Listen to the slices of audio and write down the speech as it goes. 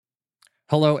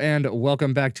Hello and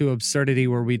welcome back to Absurdity,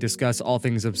 where we discuss all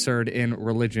things absurd in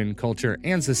religion, culture,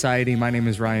 and society. My name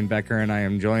is Ryan Becker, and I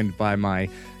am joined by my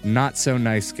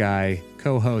not-so-nice guy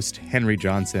co-host, Henry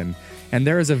Johnson. And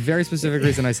there is a very specific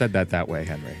reason I said that way,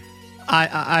 Henry.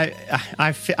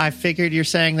 I figured you're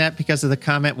saying that because of the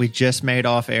comment we just made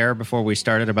off air before we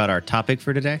started about our topic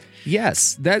for today.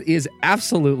 Yes, that is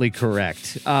absolutely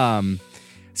correct.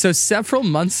 So several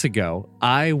months ago,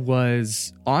 I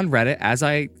was on Reddit, as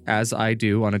I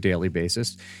do on a daily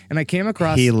basis, and I came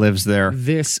across he lives there.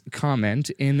 This comment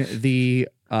in the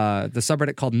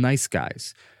subreddit called Nice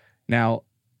Guys. Now,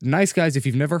 nice guys, if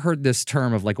you've never heard this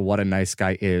term of like what a nice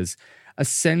guy is,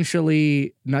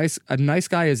 essentially a nice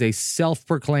guy is a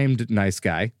self-proclaimed nice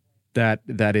guy. That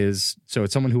is, so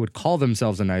it's someone who would call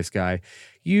themselves a nice guy,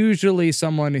 usually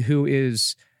someone who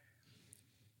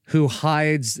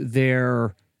hides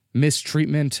their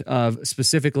mistreatment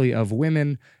specifically of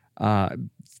women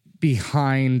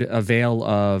behind a veil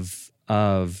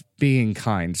of being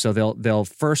kind. So they'll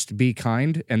first be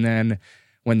kind, and then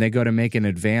when they go to make an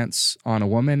advance on a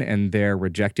woman and they're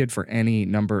rejected for any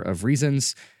number of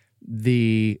reasons,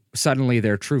 suddenly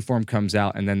their true form comes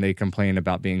out, and then they complain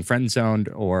about being friend zoned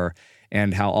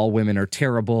and how all women are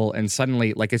terrible, and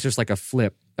suddenly like it's just like a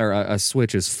flip or a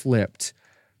switch is flipped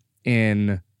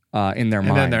in their mind.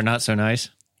 And then they're not so nice.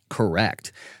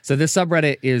 Correct. So this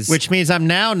subreddit is... Which means I'm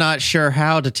now not sure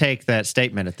how to take that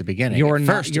statement at the beginning. You're at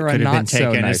first, a it could have been not so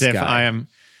taken nice as if guy. I am...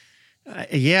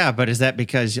 yeah, but is that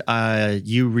because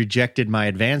you rejected my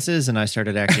advances and I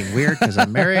started acting weird because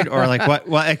I'm married? Or like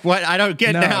what? I don't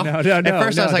get now. No. At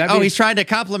first I was like, he's trying to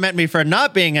compliment me for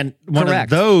not being one of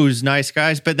those nice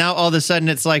guys. But now all of a sudden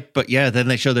it's like, but yeah, then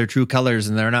they show their true colors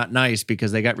and they're not nice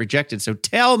because they got rejected. So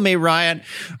tell me, Ryan,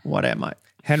 what am I?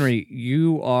 Henry,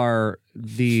 you are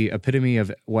the epitome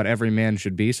of what every man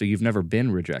should be, so you've never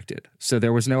been rejected. So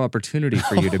there was no opportunity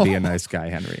for you to be a nice guy,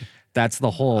 Henry. That's the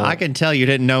whole... I can tell you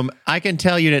didn't know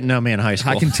me in high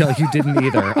school. I can tell you didn't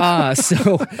either.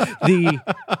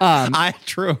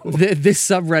 True. This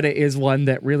subreddit is one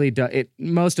that really does it.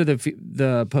 Most of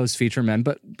the posts feature men,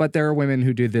 but there are women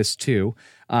who do this too.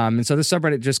 And so the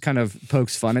subreddit just kind of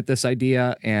pokes fun at this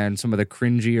idea, and some of the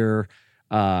cringier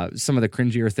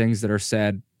things that are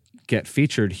said get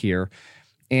featured here.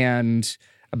 And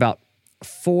about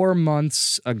 4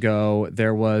 months ago,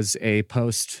 there was a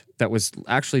post that was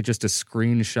actually just a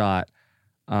screenshot.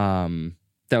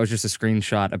 That was just a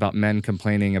screenshot about men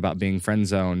complaining about being friend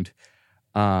zoned.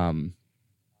 And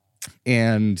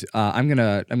I'm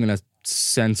gonna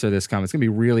censor this comment. It's gonna be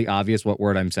really obvious what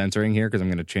word I'm censoring here because I'm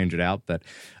gonna change it out. But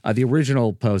the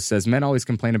original post says, "Men always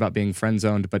complain about being friend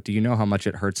zoned, but do you know how much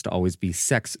it hurts to always be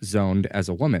sex zoned as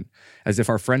a woman? As if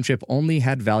our friendship only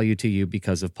had value to you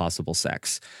because of possible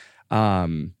sex."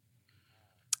 And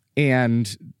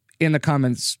in the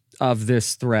comments of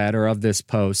this thread or of this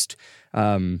post,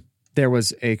 there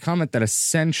was a comment that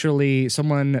essentially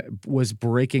someone was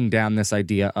breaking down this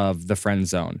idea of the friend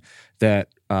zone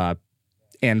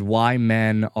and why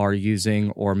men are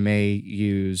using or may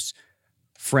use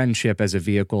friendship as a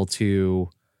vehicle to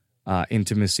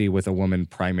intimacy with a woman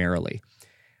primarily.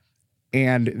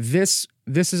 And this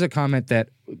is a comment that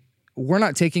we're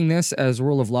not taking this as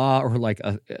rule of law or like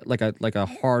a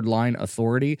hard line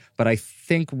authority, but I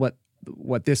think what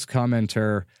this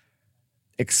commenter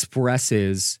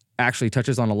expresses actually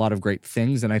touches on a lot of great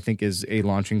things, and I think is a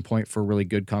launching point for really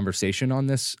good conversation on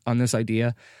this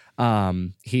idea.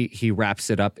 He wraps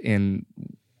it up in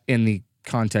the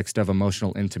context of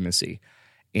emotional intimacy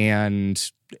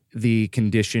and the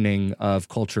conditioning of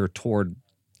culture toward,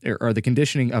 or the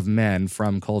conditioning of men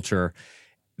from culture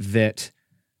that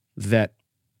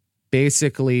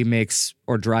basically makes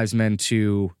or drives men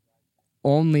to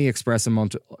only express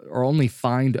or only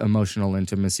find emotional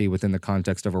intimacy within the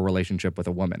context of a relationship with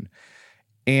a woman.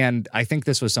 And I think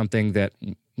this was something that,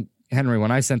 Henry,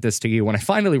 when I sent this to you, when I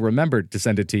finally remembered to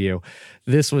send it to you,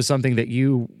 this was something that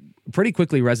you pretty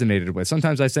quickly resonated with.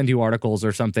 Sometimes I send you articles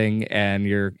or something and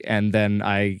then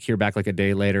I hear back like a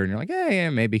day later and you're like, yeah,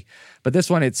 maybe. But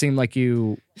this one, it seemed like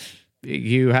you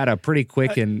had a pretty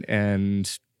quick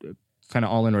and kind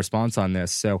of all-in response on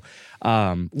this. So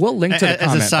we'll link to the comment.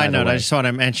 As a side note, I just want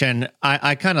to mention,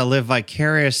 I kind of live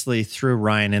vicariously through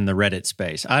Ryan in the Reddit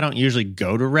space. I don't usually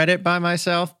go to Reddit by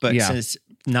myself, but since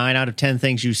 9 out of 10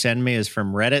 things you send me is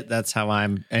from Reddit, that's how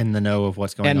I'm in the know of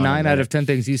what's going on. And 9 out of 10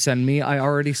 things you send me, I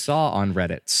already saw on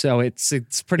Reddit. So it's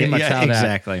pretty much how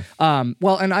exactly. that.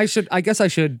 Well, and I guess I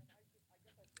should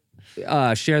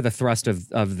share the thrust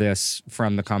of this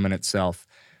from the comment itself.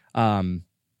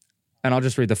 And I'll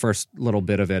just read the first little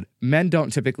bit of it. Men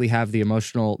don't typically have the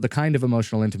kind of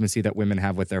emotional intimacy that women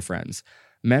have with their friends.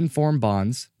 Men form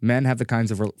bonds. Men have the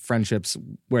kinds of friendships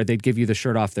where they'd give you the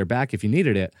shirt off their back if you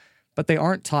needed it, but they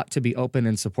aren't taught to be open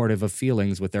and supportive of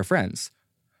feelings with their friends.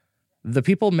 The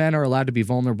people men are allowed to be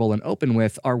vulnerable and open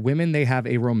with are women they have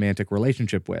a romantic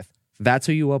relationship with. That's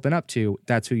who you open up to.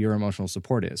 That's who your emotional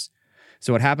support is.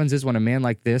 So what happens is when a man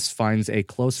like this finds a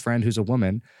close friend who's a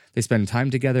woman, they spend time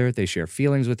together, they share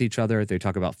feelings with each other, they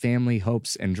talk about family,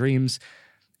 hopes, and dreams.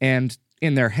 And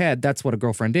in their head, that's what a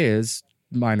girlfriend is,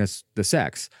 minus the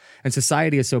sex. And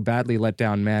society has so badly let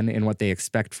down men in what they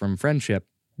expect from friendship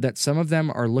that some of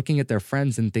them are looking at their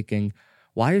friends and thinking,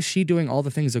 why is she doing all the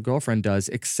things a girlfriend does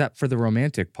except for the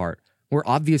romantic part? We're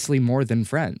obviously more than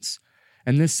friends.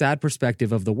 And this sad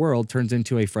perspective of the world turns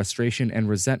into a frustration and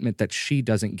resentment that she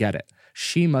doesn't get it.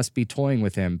 She must be toying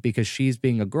with him because she's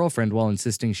being a girlfriend while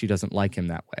insisting she doesn't like him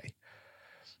that way.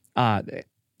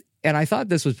 And I thought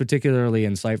this was particularly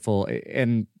insightful,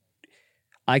 and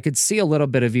I could see a little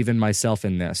bit of even myself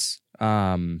in this.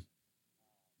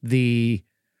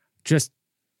 Just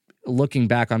looking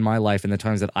back on my life and the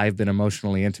times that I've been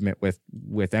emotionally intimate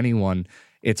with anyone,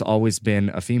 it's always been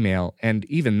a female. And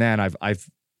even then,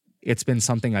 it's been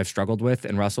something I've struggled with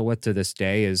and wrestled with to this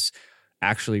day, is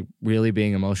actually really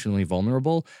being emotionally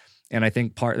vulnerable. And I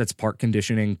think that's part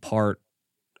conditioning, part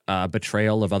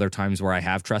betrayal of other times where I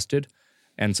have trusted.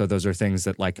 And so those are things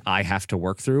that like I have to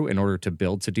work through in order to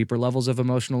build to deeper levels of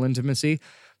emotional intimacy.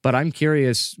 But I'm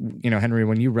curious, Henry,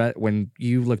 when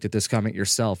you looked at this comment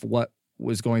yourself, what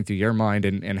was going through your mind,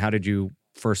 and how did you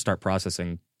first start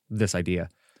processing this idea?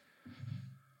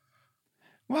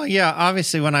 Well, yeah,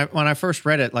 obviously when I first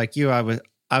read it, like you, I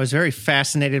was very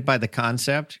fascinated by the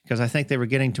concept because I think they were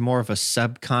getting to more of a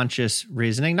subconscious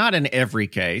reasoning, not in every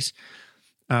case,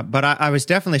 but I was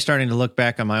definitely starting to look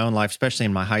back on my own life, especially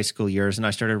in my high school years, and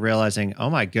I started realizing, oh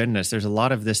my goodness, there's a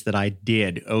lot of this that I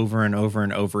did over and over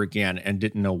and over again and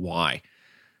didn't know why.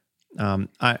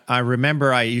 I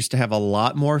remember I used to have a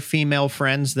lot more female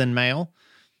friends than male.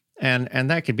 And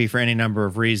that could be for any number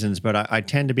of reasons, but I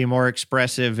tend to be more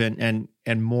expressive and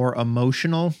more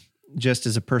emotional just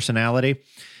as a personality.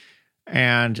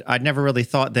 And I'd never really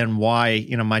thought then why,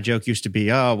 my joke used to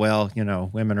be, oh, well,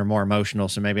 women are more emotional,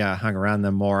 so maybe I hung around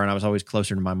them more, and I was always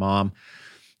closer to my mom.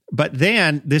 But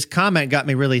then this comment got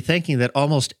me really thinking that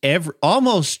almost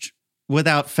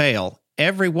without fail,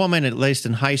 every woman, at least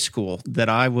in high school, that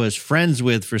I was friends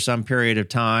with for some period of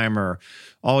time or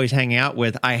always hanging out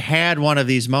with, I had one of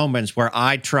these moments where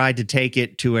I tried to take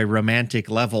it to a romantic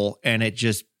level and it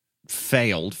just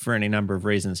failed for any number of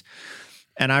reasons.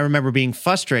 And I remember being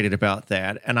frustrated about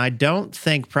that. And I don't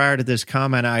think prior to this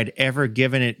comment, I'd ever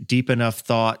given it deep enough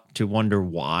thought to wonder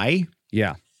why.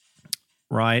 Yeah.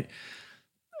 Right.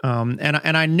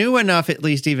 And I knew enough, at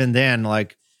least even then,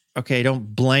 like, okay,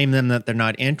 don't blame them that they're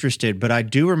not interested. But I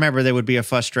do remember there would be a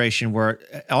frustration where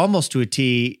almost to a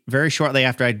T, very shortly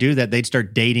after I do that, they'd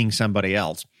start dating somebody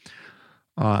else.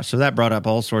 So that brought up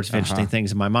all sorts of interesting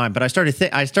things in my mind. But I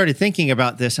started thinking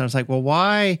about this, and I was like, well,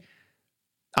 why?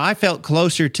 I felt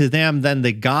closer to them than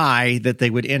the guy that they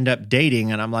would end up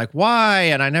dating. And I'm like, why?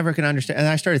 And I never can understand. And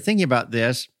I started thinking about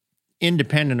this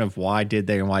independent of why did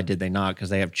they and why did they not, because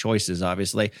they have choices,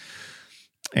 obviously.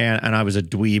 And I was a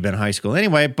dweeb in high school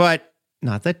anyway, but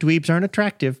not that dweebs aren't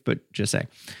attractive, but just saying.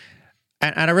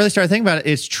 And I really started thinking about it.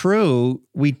 It's true.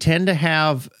 We tend to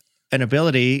have an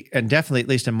ability, and definitely, at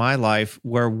least in my life,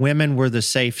 where women were the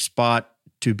safe spot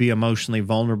to be emotionally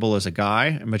vulnerable as a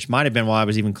guy, which might have been why I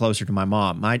was even closer to my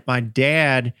mom. My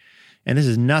dad, and this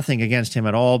is nothing against him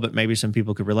at all, but maybe some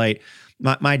people could relate.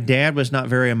 My dad was not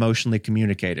very emotionally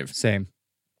communicative. Same.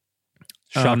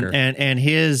 Shocker.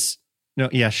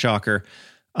 Shocker.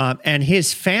 And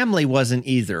his family wasn't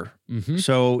either. Mm-hmm.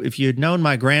 So if you'd known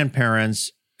my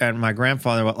grandparents and my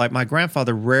grandfather, like my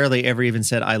grandfather rarely ever even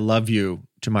said, I love you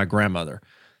to my grandmother.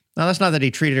 Now, that's not that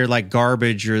he treated her like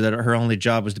garbage or that her only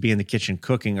job was to be in the kitchen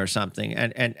cooking or something.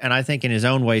 And I think in his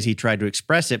own ways, he tried to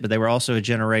express it, but they were also a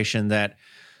generation that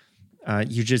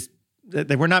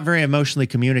they were not very emotionally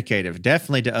communicative,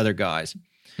 definitely to other guys.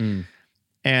 Mm.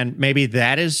 And maybe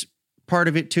that is part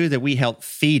of it too, that we help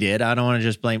feed it. I don't want to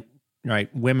just blame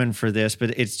women for this,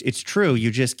 but it's true.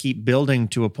 You just keep building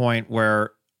to a point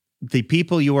where the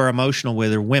people you are emotional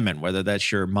with are women, whether that's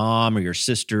your mom or your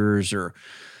sisters or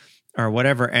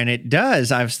whatever. And it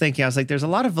does. I was like, there's a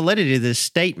lot of validity to this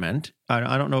statement.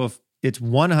 I don't know if it's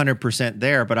 100%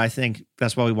 there, but I think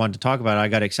that's why we wanted to talk about it. I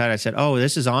got excited. I said, oh,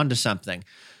 this is on to something.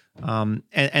 And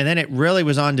then it really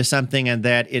was on to something, and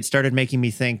that it started making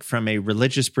me think from a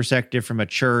religious perspective, from a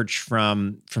church,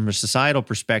 from a societal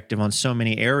perspective on so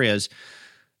many areas,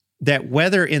 that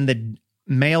whether in the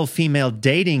male-female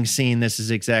dating scene, this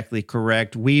is exactly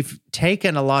correct. We've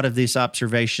taken a lot of these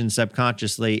observations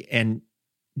subconsciously and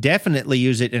definitely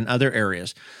use it in other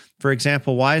areas. For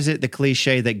example, why is it the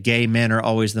cliche that gay men are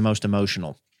always the most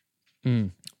emotional?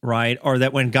 Right? Or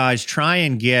that when guys try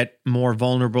and get more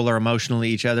vulnerable or emotional to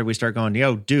each other, we start going,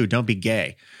 yo, dude, don't be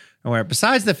gay. Or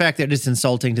besides the fact that it's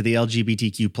insulting to the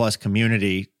LGBTQ plus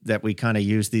community that we kind of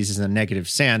use these in a negative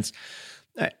sense,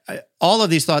 all of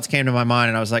these thoughts came to my mind,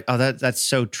 and I was like, oh, that's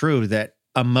so true, that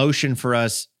emotion for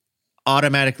us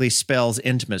automatically spells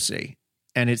intimacy.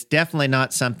 And it's definitely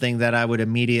not something that I would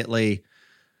immediately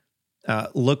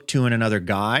look to in another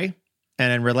guy.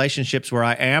 And in relationships where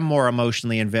I am more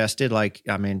emotionally invested, like,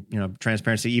 I mean,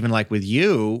 transparency, even like with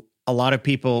you, a lot of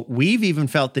people, we've even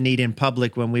felt the need in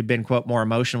public when we've been, quote, more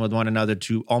emotional with one another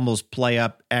to almost play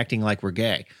up acting like we're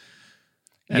gay.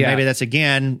 And maybe that's,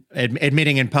 again,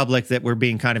 admitting in public that we're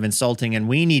being kind of insulting and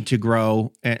we need to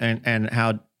grow, and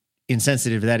how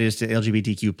insensitive that is to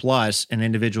LGBTQ plus and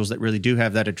individuals that really do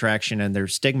have that attraction and they're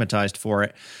stigmatized for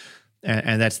it.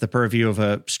 And that's the purview of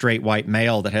a straight white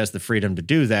male that has the freedom to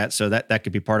do that. So that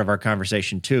could be part of our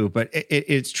conversation too. But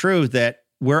it's true that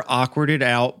we're awkwarded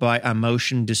out by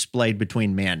emotion displayed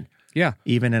between men. Yeah.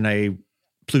 Even in a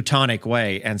plutonic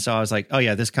way. And so I was like, oh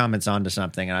yeah, this comment's onto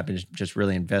something. And I've been just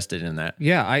really invested in that.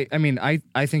 Yeah. I mean,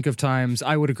 I think of times,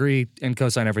 I would agree and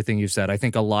co-sign everything you've said. I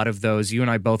think a lot of those, you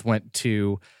and I both went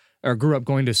to, or grew up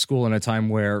going to school in a time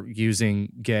where using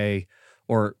gay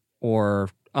or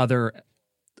other,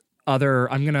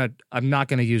 I'm not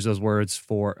gonna use those words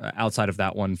for outside of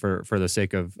that one for the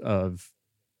sake of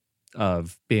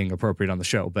being appropriate on the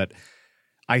show. But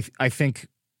I think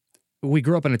we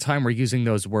grew up in a time where using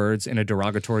those words in a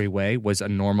derogatory way was a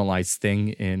normalized thing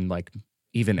in like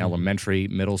even elementary,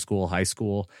 middle school, high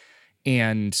school.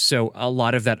 And so a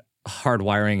lot of that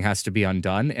hardwiring has to be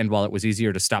undone. And while it was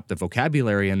easier to stop the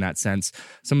vocabulary in that sense,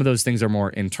 some of those things are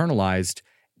more internalized.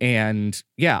 And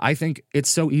yeah, I think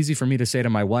it's so easy for me to say to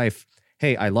my wife,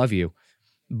 hey, I love you.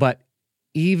 But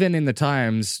even in the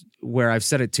times where I've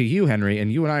said it to you, Henry,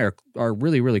 and you and I are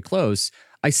really, really close,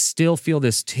 I still feel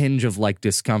this tinge of like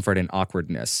discomfort and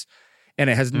awkwardness. And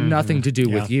it has nothing to do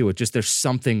with you. It's just there's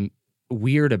something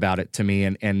weird about it to me.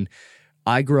 And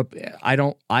I grew up,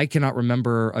 I cannot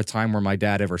remember a time where my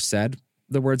dad ever said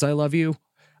the words I love you.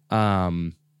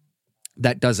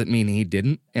 That doesn't mean he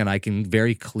didn't, and I can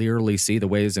very clearly see the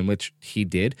ways in which he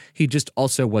did. He just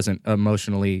also wasn't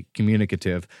emotionally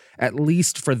communicative, at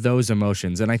least for those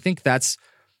emotions. And I think that's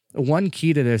one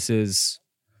key to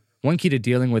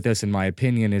dealing with this, in my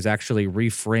opinion, is actually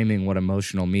reframing what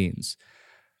emotional means.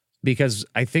 Because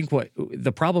I think what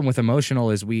the problem with emotional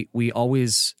is we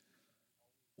always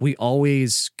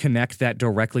connect that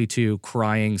directly to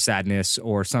crying, sadness,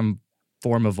 or some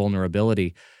form of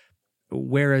vulnerability.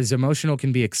 Whereas emotional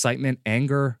can be excitement,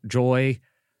 anger, joy,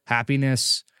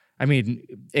 happiness. I mean,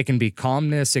 it can be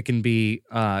calmness. It can be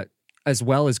as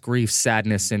well as grief,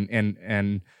 sadness,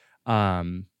 and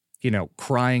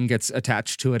crying gets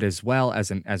attached to it as well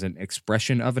as an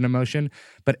expression of an emotion.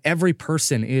 But every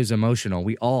person is emotional.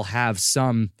 We all have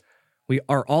some. We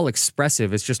are all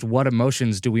expressive. It's just what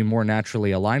emotions do we more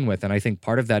naturally align with? And I think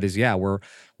part of that is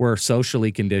we're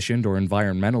socially conditioned or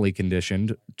environmentally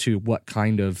conditioned to what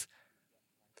kind of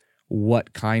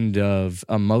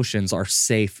emotions are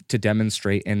safe to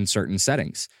demonstrate in certain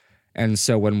settings. And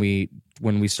so when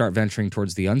we start venturing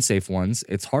towards the unsafe ones,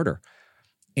 it's harder.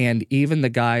 And even the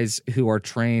guys who are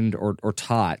trained or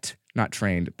taught, not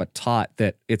trained, but taught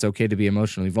that it's okay to be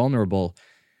emotionally vulnerable,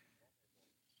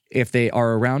 if they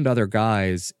are around other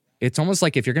guys, it's almost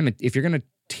like if you're gonna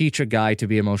teach a guy to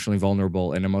be emotionally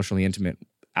vulnerable and emotionally intimate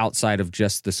outside of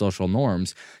just the social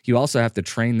norms, you also have to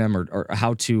train them or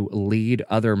how to lead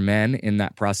other men in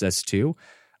that process too.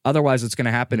 Otherwise, what's going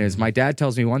to happen is my dad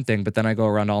tells me one thing, but then I go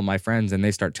around all my friends and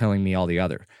they start telling me all the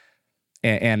other.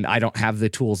 And I don't have the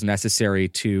tools necessary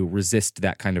to resist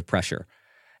that kind of pressure.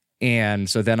 And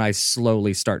so then I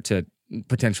slowly start to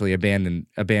potentially abandon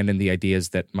the ideas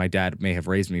that my dad may have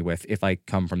raised me with if I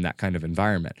come from that kind of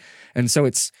environment. And so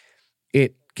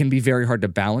it can be very hard to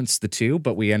balance the two,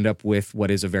 but we end up with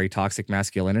what is a very toxic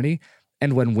masculinity.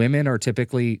 And when women are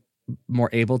typically more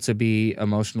able to be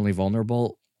emotionally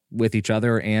vulnerable with each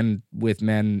other and with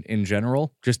men in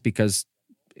general, just because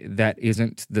that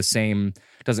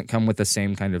doesn't come with the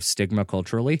same kind of stigma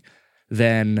culturally,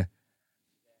 then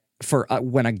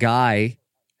when a guy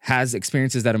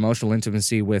experiences that emotional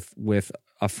intimacy with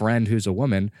a friend who's a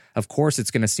woman, of course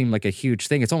it's going to seem like a huge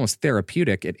thing. It's almost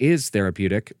therapeutic. It is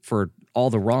therapeutic for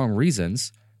all the wrong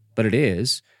reasons, but it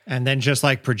is. And then just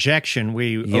like projection,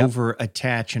 we over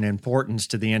attach an importance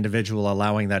to the individual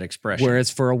allowing that expression. Whereas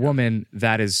for a woman,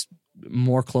 that is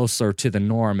more closer to the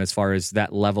norm as far as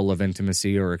that level of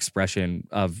intimacy or expression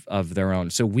of their own.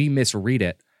 So we misread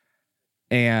it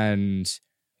and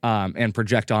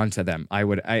project onto them. I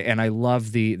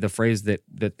love the phrase that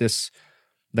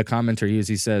the commenter used.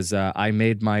 He says, I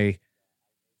made my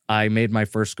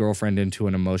first girlfriend into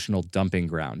an emotional dumping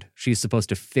ground. She's supposed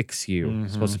to fix you,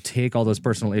 supposed to take all those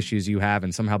personal issues you have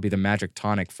and somehow be the magic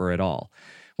tonic for it all,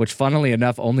 which funnily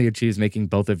enough only achieves making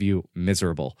both of you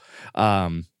miserable.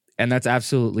 And that's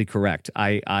absolutely correct.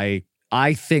 I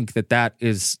think that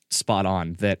is spot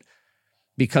on, that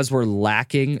because we're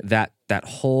lacking that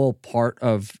whole part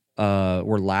of,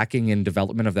 we're lacking in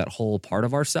development of that whole part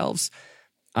of ourselves.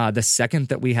 The second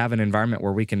that we have an environment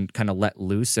where we can kind of let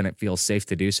loose and it feels safe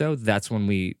to do so, that's when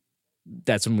we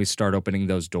start opening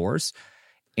those doors.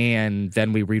 And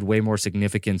then we read way more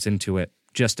significance into it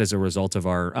just as a result of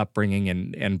our upbringing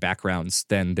and backgrounds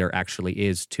than there actually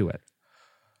is to it.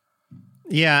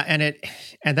 Yeah,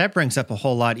 and that brings up a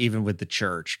whole lot even with the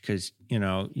church, because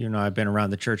I've been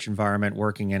around the church environment,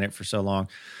 working in it for so long.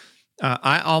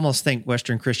 I almost think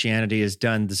Western Christianity has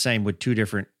done the same with two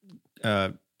different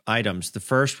items. The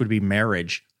first would be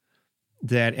marriage.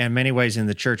 That in many ways in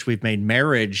the church we've made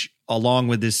marriage, along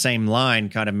with this same line,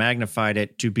 kind of magnified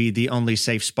it to be the only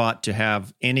safe spot to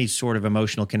have any sort of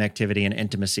emotional connectivity and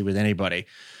intimacy with anybody.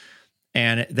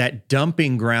 And that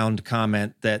dumping ground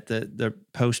comment that the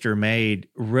poster made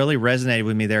really resonated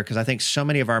with me there, because I think so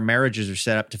many of our marriages are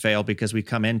set up to fail because we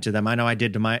come into them. I know I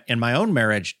did in my own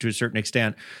marriage to a certain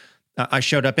extent. I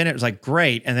showed up in it was like,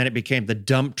 great. And then it became the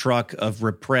dump truck of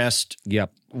repressed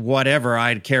whatever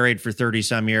I'd carried for 30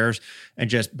 some years, and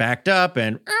just backed up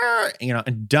and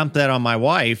dumped that on my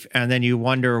wife. And then you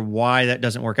wonder why that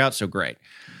doesn't work out so great.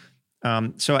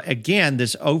 So again,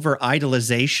 this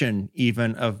over-idolization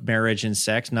even of marriage and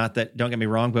sex, not that, don't get me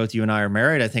wrong, both you and I are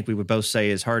married. I think we would both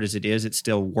say, as hard as it is, it's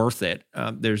still worth it.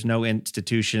 There's no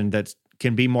institution that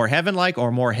can be more heaven-like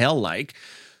or more hell-like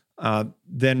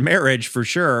than marriage, for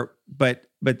sure. But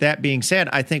that being said,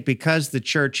 I think because the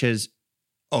church has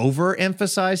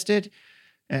overemphasized it,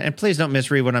 and please don't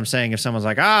misread what I'm saying if someone's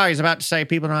like, he's about to say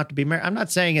people don't have to be married. I'm not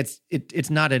saying it's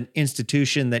not an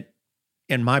institution that,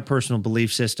 in my personal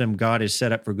belief system, God has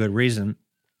set up for good reason.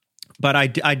 But I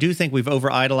do think we've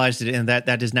over-idolized it, and that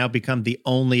has now become the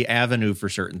only avenue for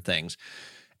certain things.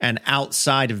 And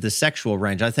outside of the sexual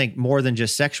range, I think more than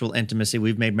just sexual intimacy,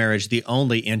 we've made marriage the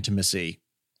only intimacy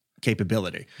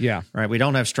capability. Yeah. Right. We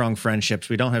don't have strong friendships.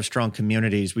 We don't have strong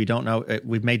communities. We don't know.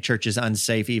 We've made churches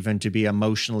unsafe even to be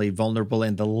emotionally vulnerable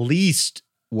in the least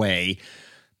way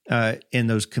in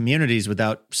those communities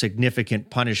without significant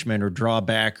punishment or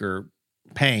drawback or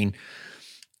pain.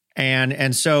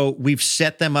 And so we've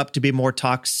set them up to be more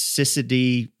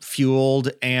toxicity fueled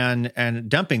and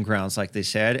dumping grounds, like they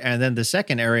said. And then the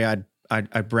second area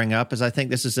I'd bring up is, I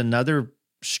think this is another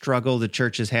struggle the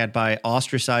church has had by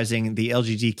ostracizing the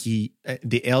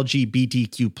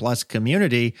LGBTQ plus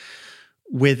community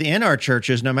within our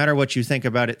churches, no matter what you think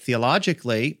about it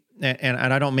theologically. And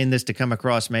I don't mean this to come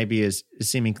across maybe as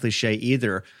seeming cliche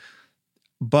either,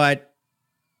 but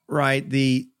right,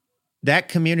 that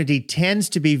community tends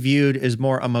to be viewed as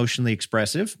more emotionally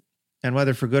expressive. And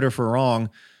whether for good or for wrong,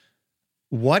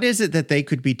 what is it that they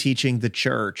could be teaching the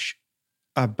church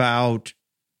about,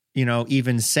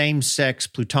 even same-sex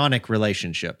platonic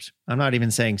relationships? I'm not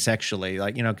even saying sexually,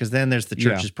 because then there's the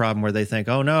church's problem where they think,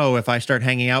 oh no, if I start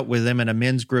hanging out with them in a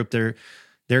men's group,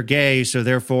 they're gay, so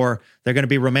therefore they're going to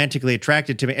be romantically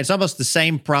attracted to me. It's almost the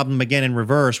same problem again in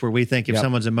reverse, where we think if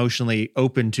someone's emotionally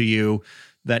open to you,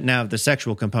 that now the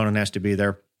sexual component has to be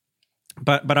there.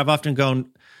 But I've often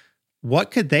gone, what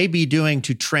could they be doing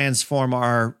to transform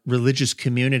our religious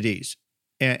communities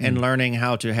and learning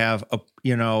how to have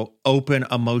open,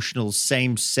 emotional,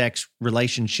 same-sex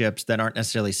relationships that aren't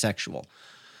necessarily sexual?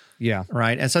 Yeah.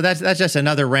 Right. And so that's just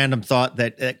another random thought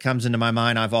that comes into my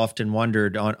mind. I've often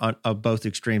wondered on both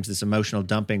extremes, this emotional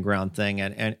dumping ground thing.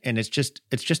 And it's just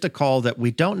a call that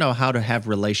we don't know how to have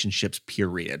relationships,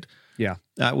 period. Yeah.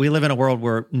 We live in a world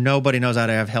where nobody knows how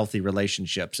to have healthy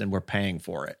relationships, and we're paying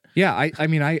for it. Yeah. I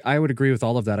mean, I would agree with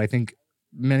all of that. I think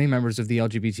many members of the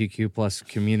LGBTQ plus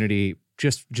community,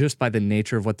 just by the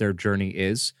nature of what their journey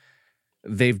is,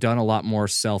 they've done a lot more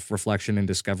self-reflection and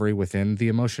discovery within the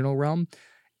emotional realm,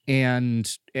 and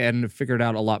figured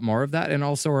out a lot more of that, and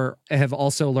have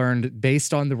also learned,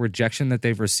 based on the rejection that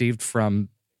they've received from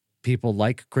people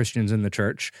like Christians in the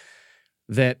church,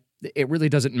 that it really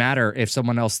doesn't matter if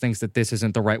someone else thinks that this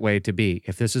isn't the right way to be.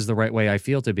 If this is the right way I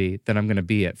feel to be, then I'm going to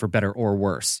be it, for better or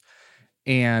worse.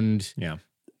 And yeah,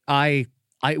 I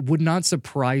would not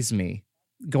surprise me,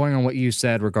 going on what you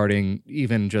said regarding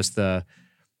even just the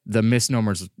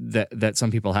misnomers that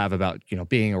some people have about,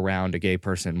 being around a gay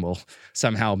person will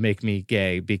somehow make me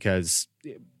gay because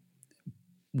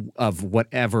of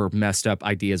whatever messed up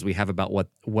ideas we have about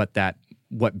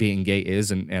what being gay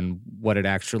is and what it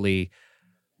actually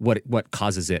what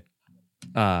causes it,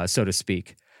 so to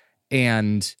speak.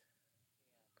 And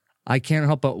I can't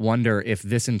help but wonder if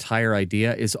this entire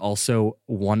idea is also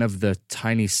one of the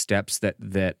tiny steps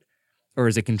that or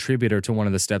is a contributor to one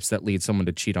of the steps that lead someone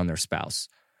to cheat on their spouse.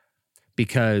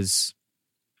 Because,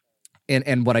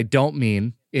 and what I don't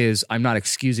mean is I'm not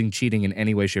excusing cheating in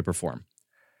any way, shape, or form.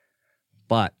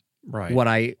 But right. what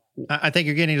I think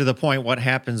you're getting to the point, what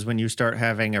happens when you start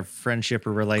having a friendship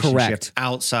or relationship correct.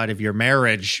 outside of your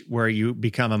marriage where you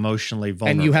become emotionally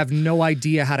vulnerable. And you have no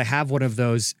idea how to have one of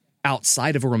those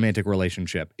outside of a romantic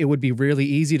relationship. It would be really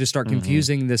easy to start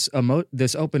confusing this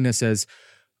openness as,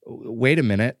 wait a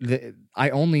minute,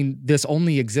 this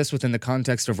only exists within the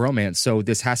context of romance. So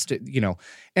this has to,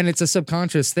 and it's a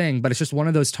subconscious thing, but it's just one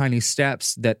of those tiny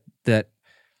steps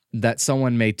that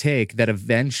someone may take that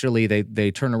eventually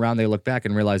they turn around, they look back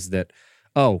and realize that,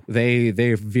 oh, they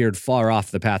veered far off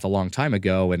the path a long time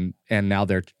ago, and now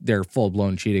they're full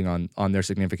blown cheating on their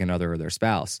significant other or their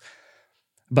spouse.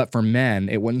 But for men,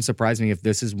 it wouldn't surprise me if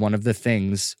this is one of the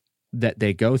things that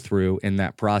they go through in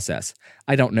that process.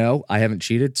 I don't know. I haven't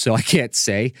cheated, so I can't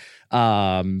say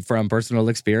from personal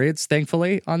experience,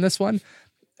 thankfully, on this one.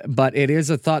 But it is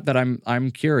a thought that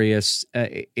I'm curious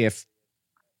if.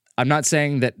 I'm not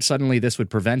saying that suddenly this would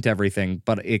prevent everything,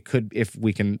 but it could, if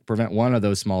we can prevent one of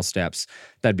those small steps,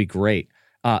 that'd be great.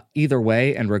 Either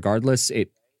way, and regardless,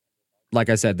 like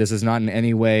I said, this is not in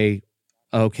any way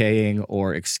okaying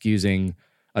or excusing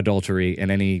adultery in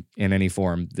any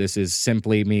form. This is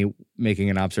simply me making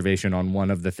an observation on one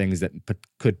of the things that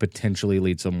could potentially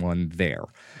lead someone there.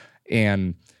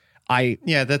 And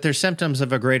that there's symptoms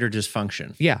of a greater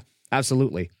dysfunction. Yeah,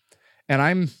 absolutely. And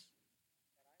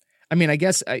I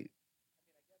guess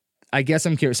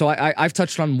I'm curious. So I've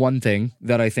touched on one thing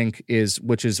that I think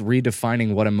which is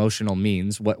redefining what emotional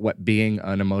means, what being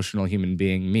an emotional human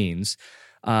being means,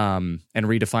 and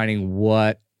redefining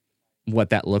what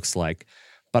that looks like.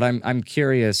 But I'm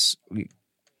curious.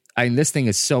 This thing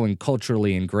is so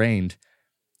culturally ingrained,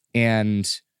 and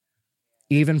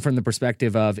even from the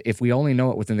perspective of if we only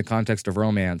know it within the context of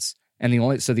romance, and the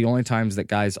only times that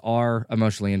guys are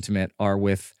emotionally intimate are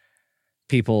with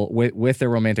people with their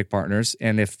romantic partners,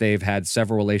 and if they've had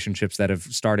several relationships that have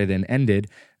started and ended,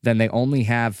 then they only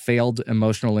have failed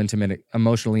emotionally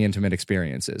intimate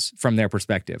experiences from their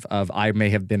perspective of, I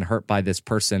may have been hurt by this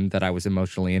person that I was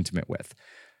emotionally intimate with.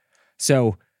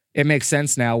 So it makes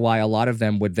sense now why a lot of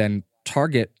them would then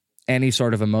target any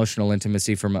sort of emotional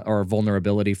intimacy or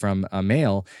vulnerability from a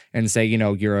male and say,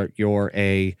 you're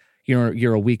a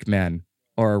weak man,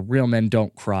 or real men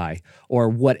don't cry, or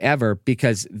whatever,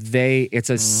 because it's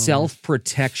a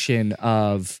self-protection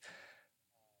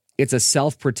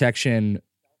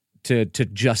to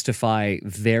justify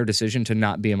their decision to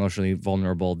not be emotionally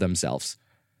vulnerable themselves.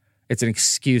 It's an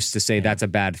excuse to say that's a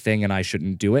bad thing and I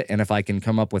shouldn't do it. And if I can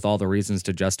come up with all the reasons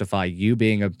to justify you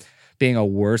being a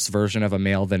worse version of a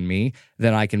male than me,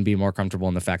 then I can be more comfortable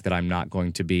in the fact that I'm not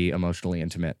going to be emotionally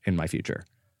intimate in my future.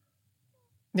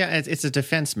 Yeah, it's a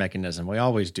defense mechanism. We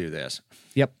always do this.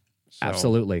 Yep,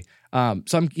 absolutely. My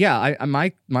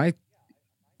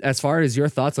as far as your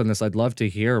thoughts on this, I'd love to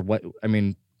hear what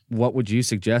would you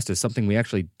suggest is something we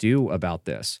actually do about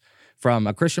this from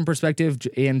a Christian perspective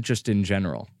and just in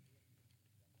general?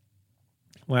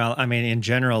 Well, in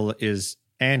general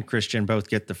and Christian both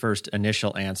get the first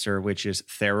initial answer, which is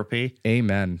therapy.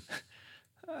 Amen.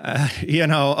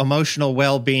 Emotional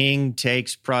well-being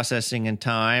takes processing and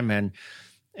time,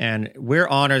 and we're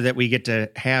honored that we get to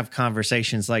have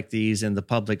conversations like these in the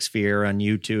public sphere on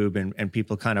YouTube, and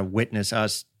people kind of witness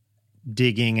us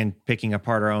digging and picking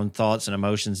apart our own thoughts and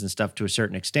emotions and stuff to a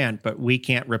certain extent. But we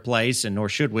can't replace, and nor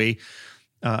should we,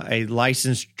 a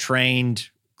licensed, trained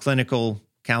clinical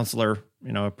counselor,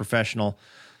 a professional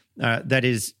that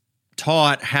is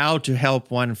taught how to help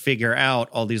one figure out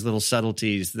all these little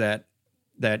subtleties that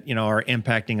are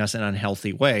impacting us in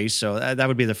unhealthy ways. So that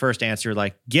would be the first answer.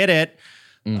 Like, get it.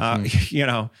 Mm-hmm.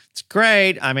 It's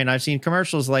great. I've seen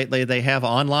commercials lately. They have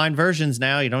online versions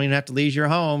now. You don't even have to leave your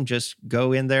home. Just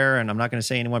go in there. And I'm not going to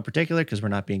say anyone particular because we're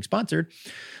not being sponsored.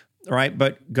 Right.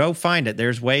 But go find it.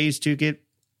 There's ways to get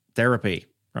therapy.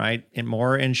 Right. And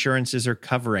more insurances are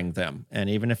covering them. And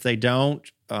even if they don't,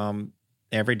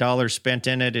 every dollar spent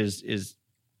in it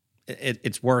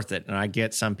it's worth it. And I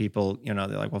get some people, they're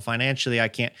like, well, financially, I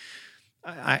can't.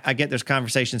 I get there's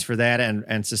conversations for that,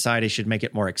 and society should make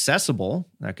it more accessible.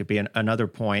 That could be another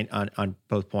point on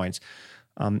both points.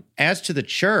 As to the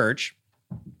church,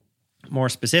 more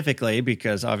specifically,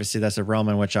 because obviously that's a realm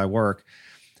in which I work,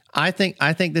 I think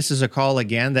this is a call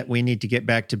again that we need to get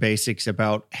back to basics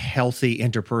about healthy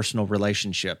interpersonal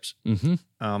relationships,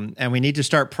 and we need to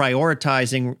start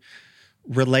prioritizing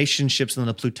relationships in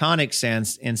the Platonic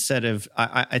sense instead of.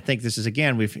 I think this is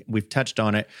again we've touched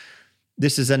on it.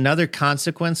 This is another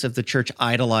consequence of the church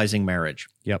idolizing marriage.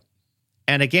 Yep.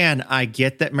 And again, I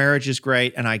get that marriage is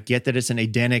great, and I get that it's an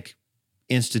Edenic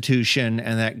institution,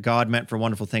 and that God meant for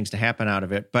wonderful things to happen out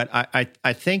of it. But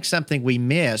I think something we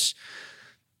miss.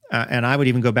 And I would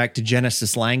even go back to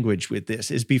Genesis language with this,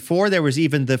 is before there was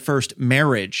even the first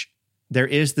marriage, there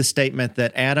is the statement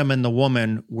that Adam and the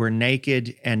woman were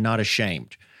naked and not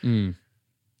ashamed. And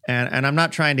I'm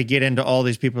not trying to get into all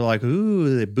these people like,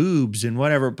 ooh, the boobs and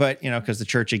whatever, but, because the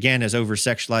church, again, has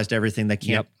over-sexualized everything. They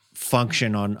can't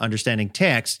function on understanding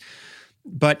text.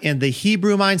 But in the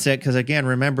Hebrew mindset, because, again,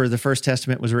 remember, the First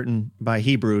Testament was written by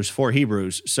Hebrews for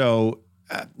Hebrews, so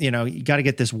you got to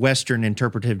get this Western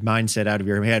interpretive mindset out of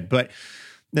your head. But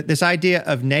this idea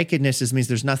of nakedness means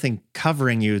there's nothing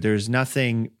covering you. There's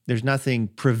nothing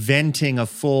preventing a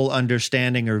full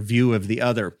understanding or view of the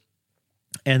other.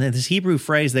 And then this Hebrew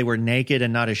phrase, they were naked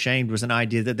and not ashamed, was an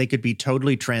idea that they could be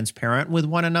totally transparent with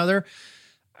one another,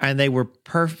 and they were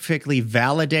perfectly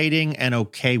validating and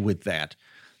okay with that,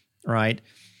 right?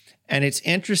 And it's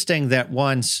interesting that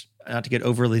once, not to get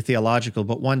overly theological,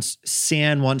 but once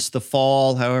the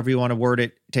fall, however you want to word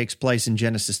it, takes place in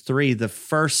Genesis 3, the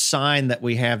first sign that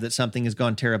we have that something has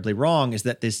gone terribly wrong is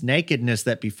that this nakedness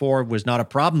that before was not a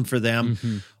problem for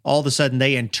them, all of a sudden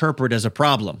they interpret as a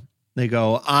problem. They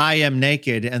go, I am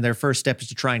naked, and their first step is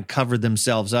to try and cover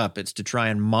themselves up. It's to try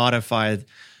and modify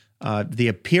the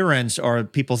appearance or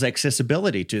people's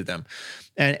accessibility to them.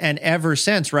 And ever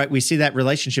since, right, we see that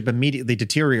relationship immediately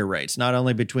deteriorates, not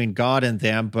only between God and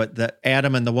them, but that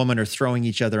Adam and the woman are throwing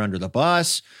each other under the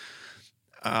bus,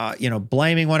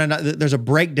 blaming one another. There's a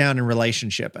breakdown in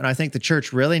relationship. And I think the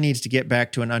church really needs to get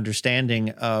back to an understanding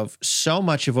of so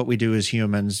much of what we do as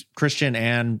humans, Christian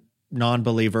and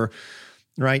non-believer,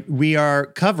 right? We are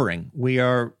covering, we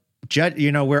are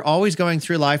we're always going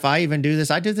through life. I even do this.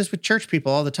 I do this with church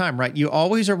people all the time, right? You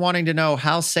always are wanting to know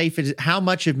how safe it is, how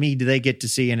much of me do they get to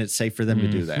see, and it's safe for them to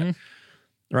do that,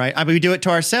 right? I mean, we do it to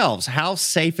ourselves. How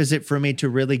safe is it for me to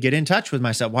really get in touch with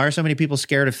myself? Why are so many people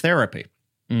scared of therapy,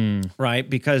 right?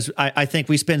 Because I think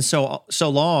we spend so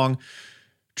long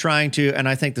trying to, and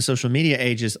I think the social media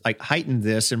age has like heightened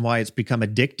this, and why it's become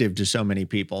addictive to so many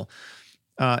people.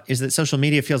 Is that social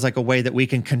media feels like a way that we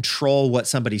can control what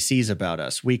somebody sees about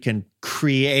us. We can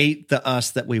create the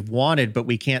us that we've wanted, but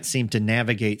we can't seem to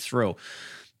navigate through.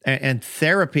 And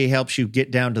therapy helps you get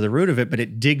down to the root of it, but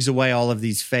it digs away all of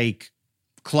these fake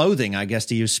clothing, I guess,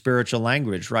 to use spiritual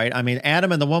language, right? I mean,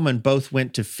 Adam and the woman both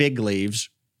went to fig leaves,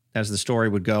 as the story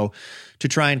would go, to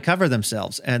try and cover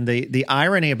themselves. And the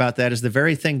irony about that is the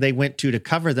very thing they went to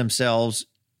cover themselves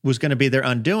was going to be their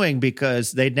undoing,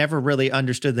 because they'd never really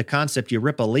understood the concept. You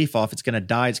rip a leaf off, it's going to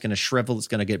die, it's going to shrivel, it's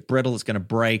going to get brittle, it's going to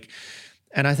break.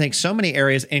 And I think so many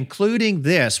areas, including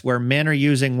this, where men are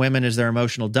using women as their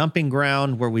emotional dumping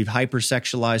ground, where we've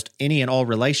hypersexualized any and all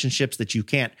relationships that you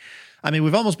can't. I mean,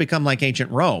 we've almost become like ancient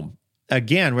Rome,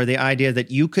 again, where the idea that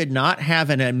you could not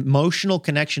have an emotional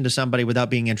connection to somebody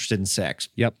without being interested in sex.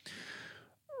 Yep.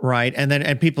 Right.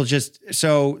 And people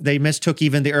so they mistook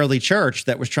even the early church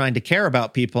that was trying to care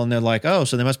about people. And they're like, oh,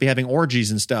 so they must be having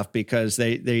orgies and stuff because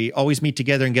they always meet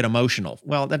together and get emotional.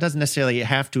 Well, that doesn't necessarily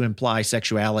have to imply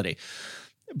sexuality.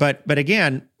 But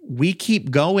again, we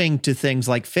keep going to things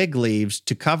like fig leaves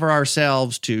to cover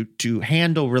ourselves, to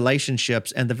handle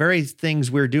relationships, and the very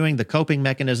things we're doing, the coping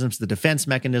mechanisms, the defense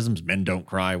mechanisms, men don't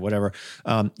cry, whatever,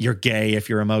 you're gay if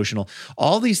you're emotional.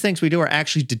 All these things we do are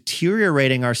actually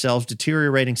deteriorating ourselves,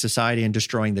 deteriorating society, and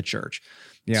destroying the church.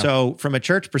 Yeah. So from a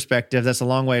church perspective, that's a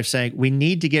long way of saying we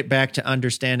need to get back to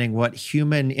understanding what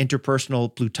human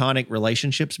interpersonal Platonic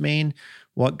relationships mean,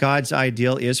 what God's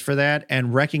ideal is for that,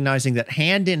 and recognizing that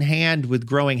hand in hand with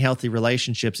growing healthy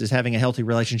relationships is having a healthy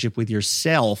relationship with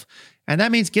yourself. And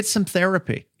that means get some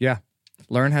therapy. Yeah.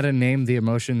 Learn how to name the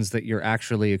emotions that you're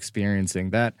actually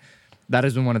experiencing. That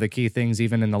has been one of the key things,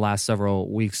 even in the last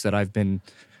several weeks that I've been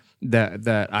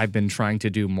trying to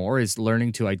do more, is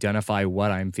learning to identify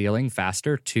what I'm feeling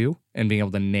faster too, and being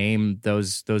able to name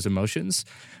those emotions.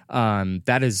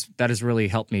 That has really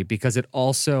helped me, because it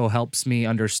also helps me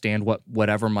understand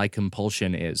whatever my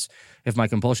compulsion is. If my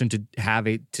compulsion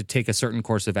to take a certain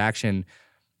course of action,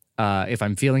 if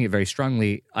I'm feeling it very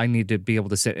strongly, I need to be able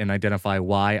to sit and identify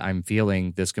why I'm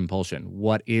feeling this compulsion.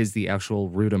 What is the actual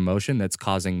root emotion that's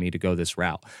causing me to go this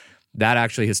route? That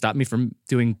actually has stopped me from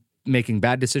making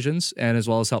bad decisions, and as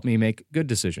well as helped me make good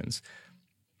decisions.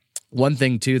 One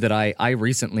thing too that I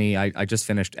recently just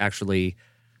finished actually,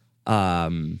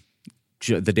 the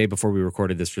day before we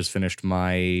recorded this, just finished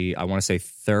my, I want to say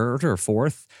third or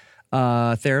fourth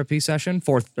therapy session,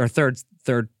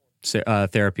 third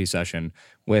therapy session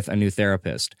with a new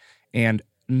therapist. And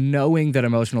knowing that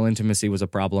emotional intimacy was a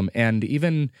problem, and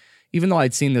even though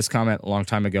I'd seen this comment a long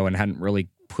time ago and hadn't really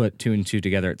put two and two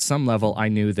together, at some level I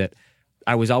knew that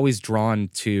I was always drawn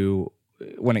to,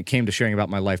 when it came to sharing about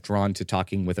my life, drawn to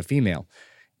talking with a female.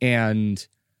 And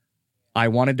I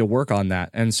wanted to work on that.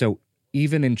 And so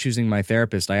even in choosing my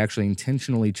therapist, I actually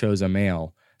intentionally chose a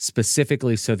male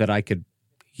specifically so that I could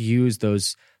use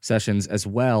those sessions as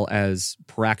well as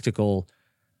practical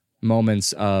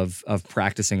moments of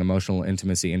practicing emotional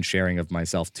intimacy and sharing of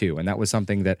myself too. And that was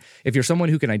something that, if you're someone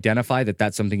who can identify that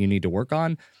that's something you need to work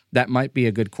on, that might be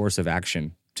a good course of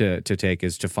action to take,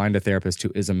 is to find a therapist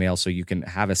who is a male, so you can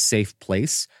have a safe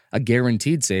place, a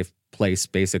guaranteed safe place,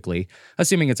 basically,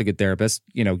 assuming it's a good therapist.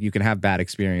 You know, you can have bad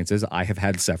experiences. I have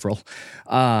had several.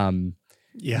 But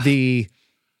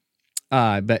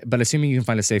assuming you can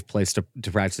find a safe place to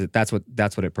practice it, that's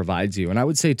what it provides you. And I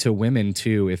would say to women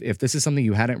too, if this is something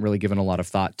you hadn't really given a lot of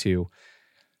thought to,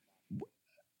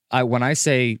 when I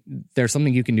say there's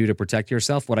something you can do to protect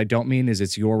yourself, what I don't mean is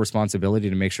it's your responsibility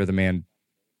to make sure the man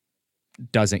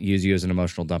doesn't use you as an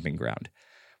emotional dumping ground.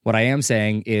 What I am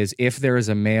saying is, if there is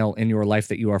a male in your life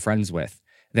that you are friends with,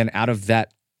 then out of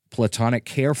that platonic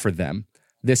care for them,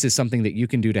 this is something that you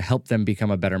can do to help them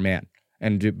become a better man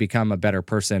and to become a better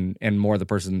person, and more the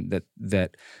person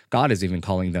that God is even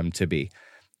calling them to be.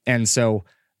 And so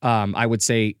I would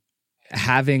say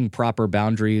having proper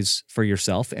boundaries for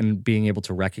yourself and being able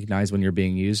to recognize when you're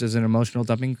being used as an emotional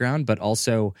dumping ground, but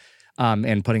also,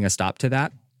 and putting a stop to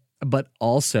that, but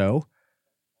also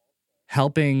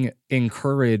helping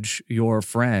encourage your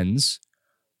friends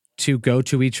to go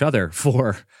to each other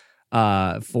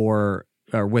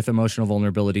with emotional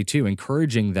vulnerability too,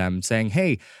 encouraging them, saying,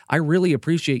 "Hey, I really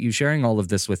appreciate you sharing all of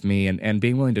this with me and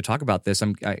being willing to talk about this.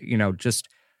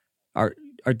 Are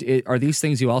these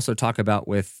things you also talk about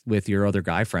with your other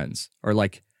guy friends? Or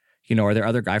like, are there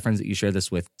other guy friends that you share this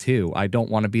with too? I don't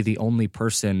want to be the only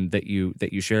person that you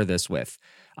share this with.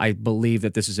 I believe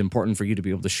that this is important for you to be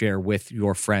able to share with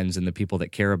your friends and the people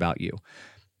that care about you."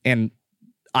 And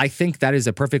I think that is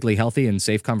a perfectly healthy and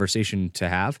safe conversation to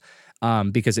have,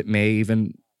 because it may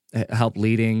even help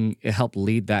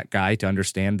lead that guy to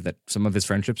understand that some of his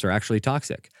friendships are actually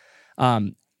toxic.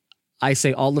 I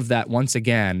say all of that once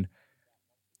again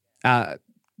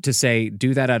to say,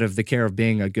 do that out of the care of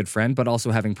being a good friend, but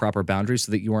also having proper boundaries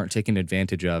so that you aren't taken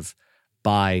advantage of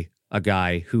by a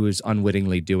guy who is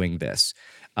unwittingly doing this.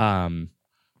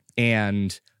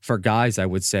 And for guys, I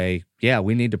would say, yeah,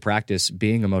 we need to practice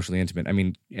being emotionally intimate. I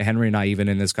mean, Henry and I, even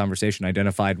in this conversation,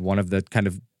 identified one of the kind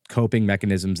of coping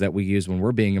mechanisms that we use when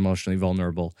we're being emotionally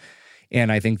vulnerable.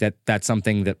 And I think that that's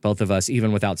something that both of us,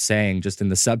 even without saying, just in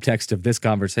the subtext of this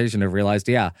conversation, have realized,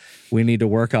 yeah, we need to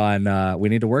work on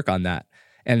that.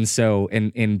 And so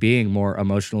in being more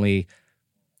emotionally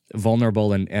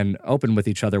vulnerable and open with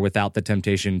each other without the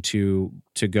temptation to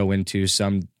go into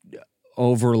some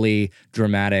overly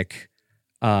dramatic,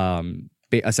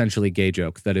 essentially gay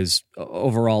joke that is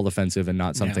overall offensive and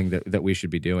not something that we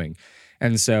should be doing.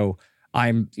 And so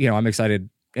I'm excited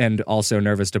and also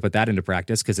nervous to put that into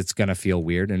practice, because it's going to feel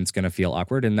weird and it's going to feel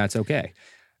awkward, and that's okay.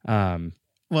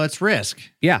 Well, it's risk.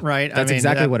 Yeah, right. That's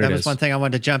exactly what it is. That was one thing I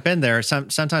wanted to jump in there.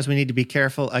 Sometimes we need to be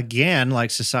careful, again, like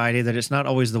society, that it's not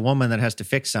always the woman that has to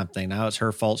fix something. Now it's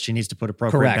her fault. She needs to put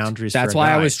appropriate boundaries. That's for a why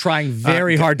guy. I was trying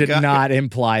very hard to not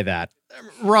imply that.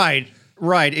 Right,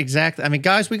 exactly. I mean,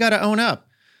 guys, we got to own up.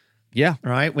 Yeah.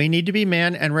 Right. We need to be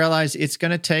men and realize it's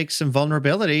going to take some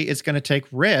vulnerability. It's going to take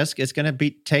risk. It's going to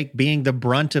take being the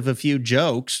brunt of a few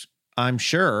jokes, I'm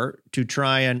sure, to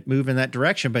try and move in that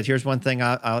direction. But here's one thing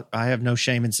I have no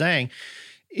shame in saying.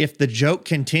 If the joke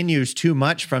continues too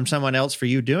much from someone else for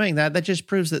you doing that, that just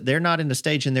proves that they're not in the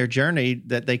stage in their journey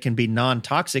that they can be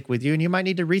non-toxic with you, and you might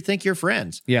need to rethink your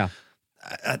friends. Yeah.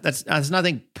 That's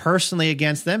nothing personally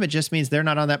against them. It just means they're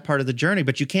not on that part of the journey.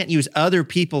 But you can't use other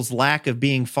people's lack of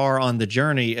being far on the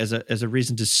journey as a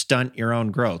reason to stunt your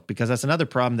own growth, because that's another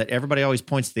problem that everybody always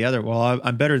points to the other. Well,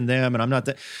 I'm better than them, and I'm not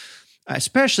that.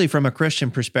 Especially from a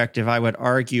Christian perspective, I would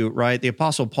argue, right? The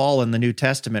Apostle Paul in the New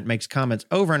Testament makes comments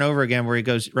over and over again where he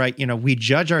goes, right, we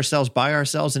judge ourselves by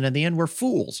ourselves, and in the end, we're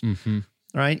fools,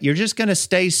 right? You're just going to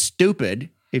stay stupid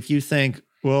if you think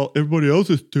well, everybody else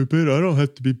is stupid. I don't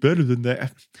have to be better than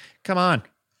that. Come on,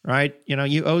 right?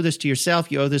 You owe this to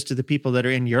yourself. You owe this to the people that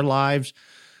are in your lives,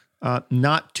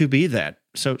 not to be that.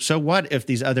 So what if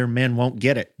these other men won't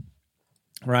get it,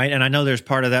 right? And I know there's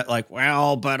part of that, like,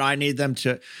 well, but I need them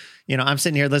to, I'm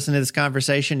sitting here listening to this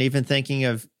conversation, even thinking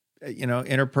of,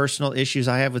 interpersonal issues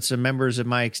I have with some members of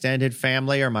my extended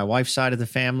family or my wife's side of the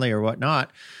family or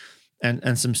whatnot.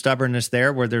 And some stubbornness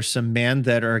there where there's some men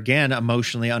that are, again,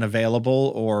 emotionally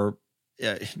unavailable or,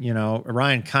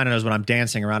 Ryan kind of knows what I'm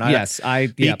dancing around.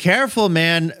 Be careful,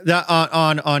 man,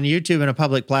 on YouTube and a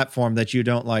public platform that you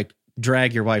don't like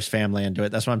drag your wife's family into it.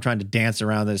 That's why I'm trying to dance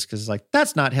around this, because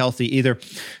that's not healthy either,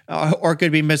 or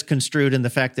could be misconstrued in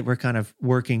the fact that we're kind of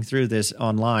working through this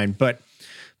online. But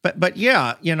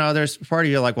yeah, there's part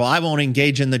of you like, well, I won't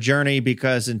engage in the journey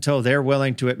because until they're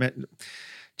willing to admit,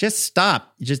 just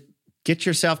stop. Just get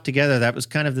yourself together. That was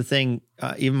kind of the thing.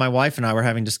 Even my wife and I were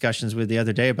having discussions with the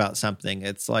other day about something.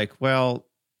 It's like, well,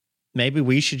 maybe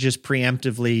we should just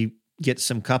preemptively get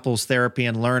some couples therapy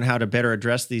and learn how to better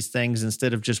address these things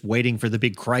instead of just waiting for the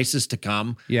big crisis to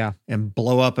come and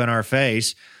blow up in our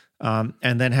face,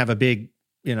 and then have a big,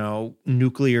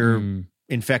 nuclear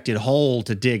infected hole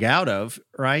to dig out of,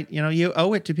 right? You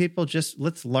owe it to people. Just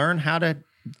let's learn how to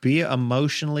be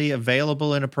emotionally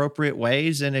available in appropriate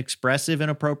ways and expressive in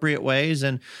appropriate ways.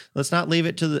 And let's not leave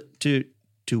it to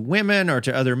women or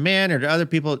to other men or to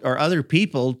other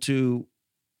people to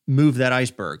move that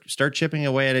iceberg. Start chipping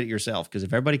away at it yourself. Because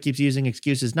if everybody keeps using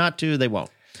excuses not to, they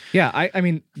won't. Yeah. I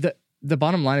mean, the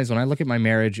bottom line is when I look at my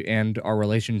marriage and our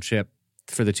relationship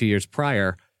for the 2 years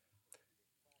prior,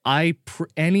 but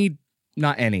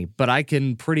I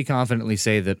can pretty confidently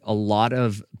say that a lot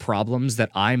of problems that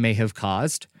I may have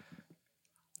caused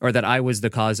or that I was the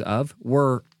cause of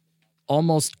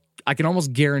I can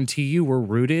almost guarantee you were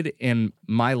rooted in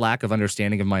my lack of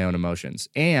understanding of my own emotions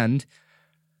and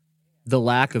the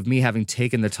lack of me having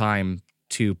taken the time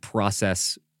to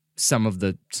process some of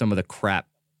the crap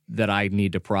that I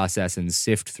need to process and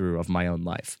sift through of my own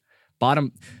life.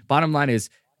 Bottom line is,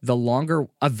 the longer,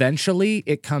 eventually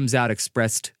it comes out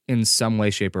expressed in some way,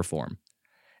 shape, or form.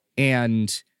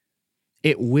 And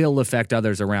it will affect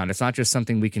others around. It's not just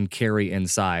something we can carry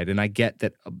inside. And I get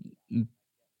that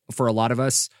for a lot of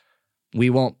us,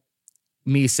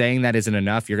 me saying that isn't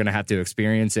enough. You're going to have to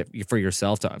experience it for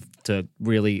yourself to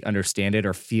really understand it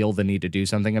or feel the need to do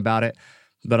something about it.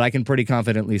 But I can pretty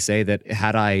confidently say that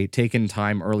had I taken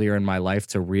time earlier in my life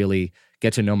to really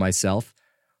get to know myself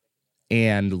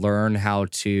and learn how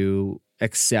to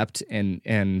accept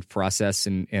and process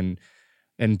and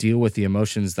deal with the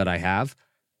emotions that I have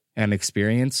and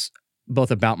experience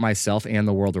both about myself and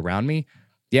the world around me.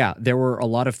 Yeah, there were a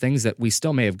lot of things that we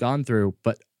still may have gone through,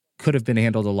 but could have been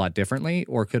handled a lot differently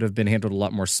or could have been handled a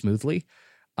lot more smoothly.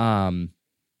 And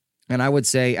I would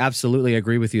say absolutely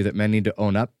agree with you that men need to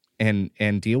own up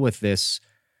and deal with this.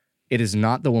 It is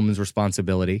not the woman's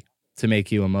responsibility to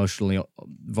make you emotionally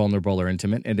vulnerable or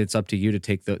intimate, and it's up to you to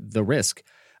take the risk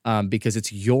because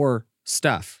it's your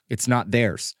stuff. It's not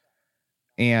theirs.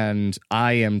 And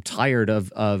I am tired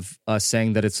of us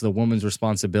saying that it's the woman's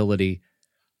responsibility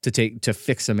to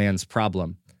fix a man's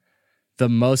problem. The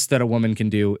most that a woman can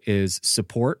do is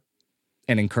support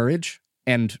and encourage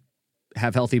and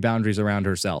have healthy boundaries around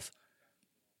herself.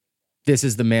 This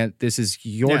is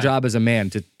your job as a man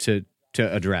to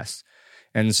address.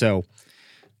 And so,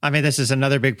 I mean, this is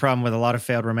another big problem with a lot of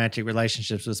failed romantic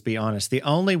relationships, let's be honest. The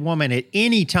only woman at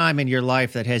any time in your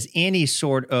life that has any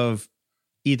sort of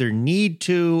either need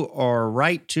to or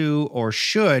right to or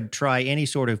should try any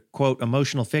sort of, quote,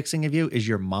 emotional fixing of you is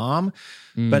your mom.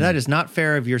 But that is not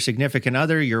fair of your significant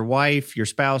other, your wife, your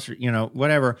spouse,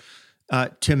 whatever,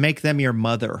 to make them your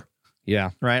mother.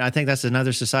 Yeah. Right? I think that's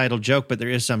another societal joke, but there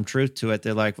is some truth to it.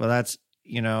 They're like, well, that's,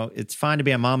 it's fine to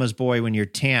be a mama's boy when you're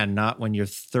 10, not when you're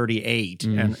 38.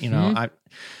 Mm-hmm. And,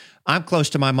 I'm close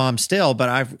to my mom still, but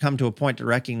I've come to a point to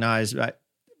recognize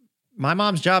my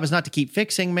mom's job is not to keep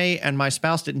fixing me, and my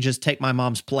spouse didn't just take my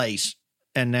mom's place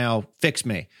and now fix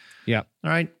me. Yeah.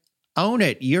 All right. Own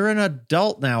it. You're an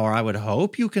adult now, or I would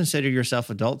hope you consider yourself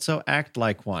adult, so act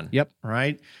like one. Yep.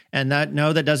 Right? And that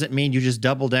doesn't mean you just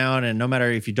double down, and no matter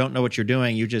if you don't know what you're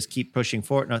doing, you just keep pushing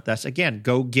forward. No, that's, again,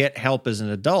 go get help as an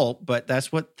adult, but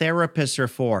that's what therapists are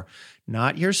for.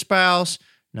 Not your spouse,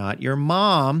 not your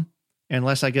mom,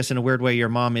 unless I guess in a weird way your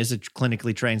mom is a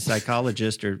clinically trained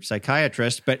psychologist or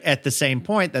psychiatrist. But at the same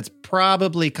point, that's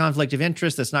probably conflict of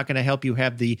interest. That's not going to help you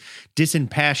have the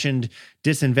disimpassioned,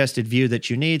 disinvested view that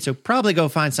you need. So probably go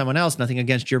find someone else. Nothing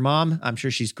against your mom. I'm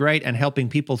sure she's great and helping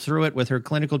people through it with her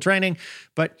clinical training.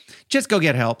 But just go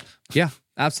get help. Yeah,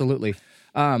 absolutely.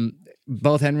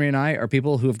 both Henry and I are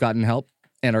people who have gotten help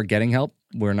and are getting help.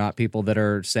 We're not people that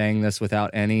are saying this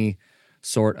without any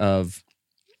sort of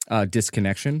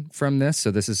disconnection from this.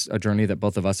 So this is a journey that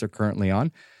both of us are currently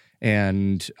on.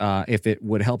 And if it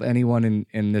would help anyone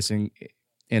in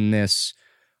this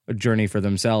journey for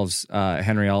themselves,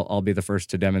 Henry, I'll be the first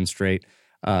to demonstrate,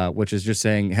 which is just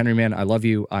saying, Henry, man, I love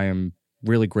you. I am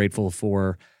really grateful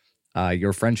for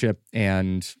your friendship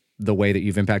and the way that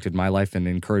you've impacted my life and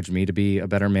encouraged me to be a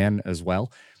better man as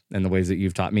well. And the ways that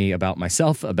you've taught me about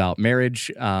myself, about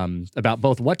marriage, about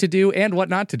both what to do and what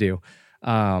not to do.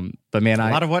 But man, a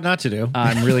lot of what not to do.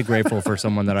 I'm really grateful for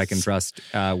someone that I can trust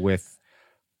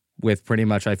with pretty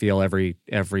much, I feel,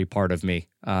 every part of me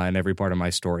and every part of my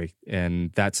story.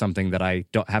 And that's something that I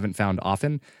haven't found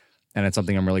often. And it's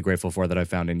something I'm really grateful for that I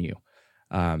found in you.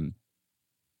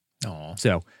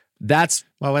 So that's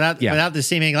without the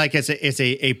seeming like it's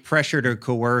a pressure to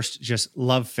coerce just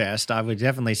love fest. I would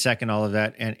definitely second all of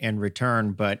that and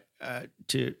return. But and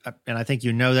I think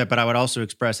you know that. But I would also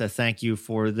express a thank you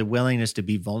for the willingness to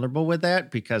be vulnerable with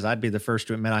that, because I'd be the first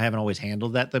to admit I haven't always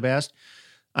handled that the best.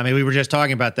 I mean, we were just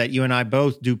talking about that. You and I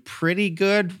both do pretty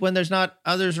good when there's not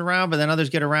others around, but then others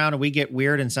get around and we get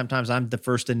weird. And sometimes I'm the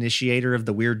first initiator of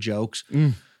the weird jokes.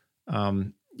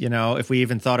 If we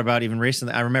even thought about even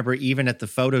recently, I remember even at the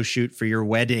photo shoot for your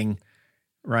wedding,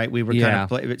 right? We were kind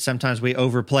of sometimes we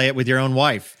overplay it with your own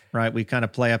wife, right? We kind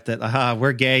of play up that,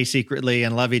 we're gay secretly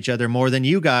and love each other more than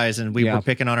you guys. And we were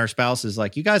picking on our spouses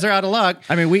like, you guys are out of luck.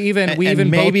 I mean, we even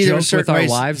maybe both joked with our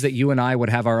wives that you and I would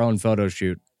have our own photo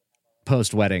shoot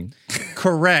post-wedding.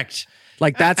 Correct.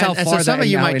 Like that's how far so some that of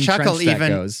you might chuckle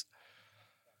even goes.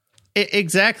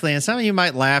 Exactly. And some of you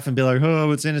might laugh and be like,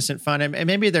 oh, it's innocent fun. And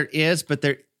maybe there is, but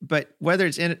whether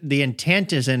it's the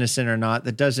intent is innocent or not,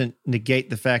 that doesn't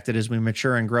negate the fact that as we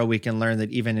mature and grow, we can learn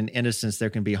that even in innocence, there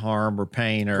can be harm or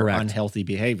pain or unhealthy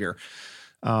behavior.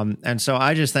 And so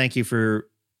I just thank you for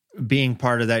being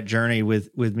part of that journey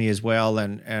with me as well.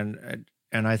 And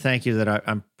I thank you that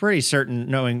I'm pretty certain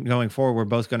knowing going forward, we're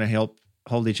both going to help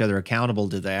hold each other accountable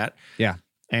to that. Yeah.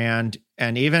 And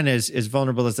even as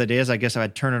vulnerable as that is, I guess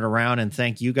I'd turn it around and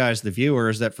thank you guys, the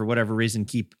viewers, that for whatever reason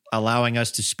keep allowing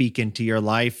us to speak into your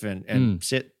life and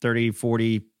sit 30,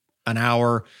 40, an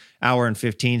hour and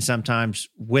 15 sometimes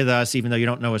with us, even though you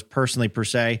don't know us personally per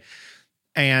se,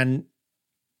 and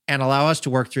allow us to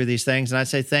work through these things. And I'd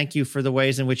say thank you for the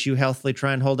ways in which you healthily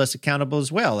try and hold us accountable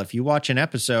as well. If you watch an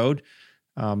episode,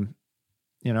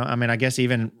 I guess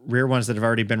even rear ones that have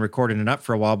already been recorded and up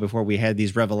for a while before we had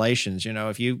these revelations,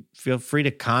 if you feel free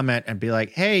to comment and be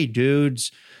like, hey,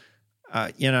 dudes,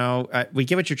 we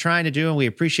get what you're trying to do and we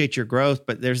appreciate your growth,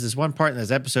 but there's this one part in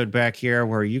this episode back here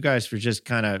where you guys were just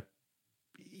kind of,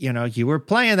 you were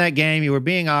playing that game, you were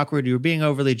being awkward, you were being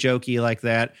overly jokey like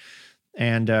that.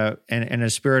 And in a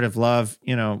spirit of love,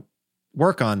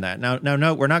 work on that. Now,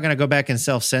 no, we're not going to go back and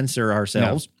self-censor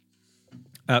ourselves. No.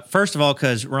 First of all,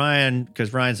 because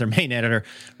Ryan's our main editor,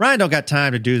 Ryan don't got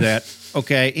time to do that.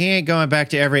 Okay, he ain't going back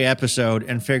to every episode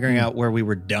and figuring out where we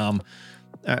were dumb.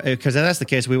 Because if that's the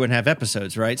case, we wouldn't have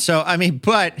episodes, right? So,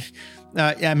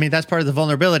 that's part of the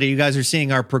vulnerability. You guys are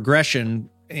seeing our progression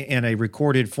in a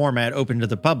recorded format open to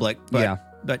the public. But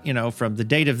from the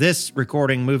date of this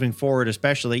recording moving forward,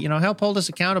 especially, help hold us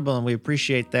accountable, and we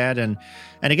appreciate that. And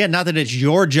again, not that it's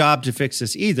your job to fix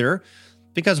this either,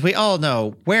 because we all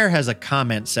know, where has a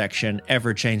comment section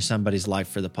ever changed somebody's life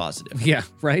for the positive? Yeah,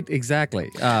 right. Exactly.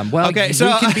 We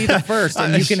can be the first,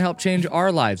 and you can help change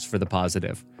our lives for the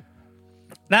positive.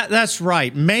 That's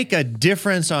right. Make a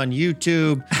difference on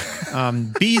YouTube.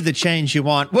 Be the change you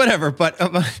want, whatever. But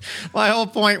my whole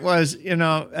point was,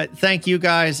 thank you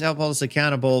guys. Help hold us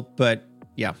accountable. But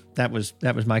yeah, that was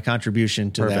my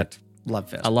contribution to that love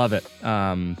fest. I love it.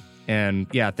 And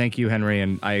yeah, thank you, Henry.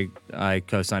 And I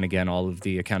co-sign again all of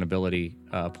the accountability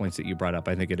points that you brought up.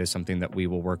 I think it is something that we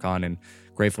will work on, and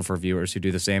grateful for viewers who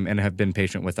do the same and have been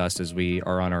patient with us as we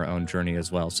are on our own journey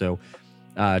as well. So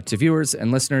to viewers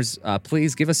and listeners,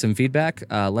 please give us some feedback.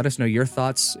 Let us know your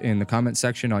thoughts in the comment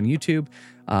section on YouTube.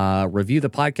 Review the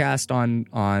podcast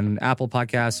on Apple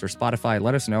Podcasts or Spotify.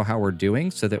 Let us know how we're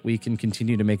doing so that we can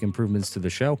continue to make improvements to the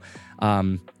show.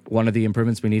 One of the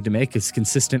improvements we need to make is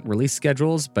consistent release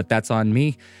schedules, but that's on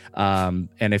me. And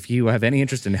if you have any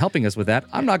interest in helping us with that,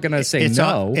 I'm not going to say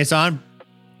no.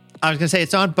 I was going to say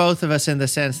it's on both of us in the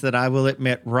sense that I will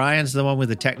admit Ryan's the one with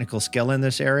the technical skill in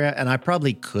this area, and I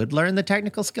probably could learn the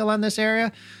technical skill on this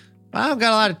area. But I don't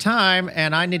got a lot of time,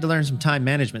 and I need to learn some time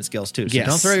management skills too. So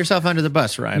don't throw yourself under the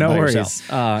bus, Ryan. No worries.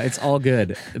 It's all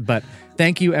good. But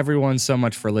thank you, everyone, so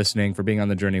much for listening, for being on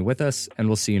the journey with us, and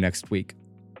we'll see you next week.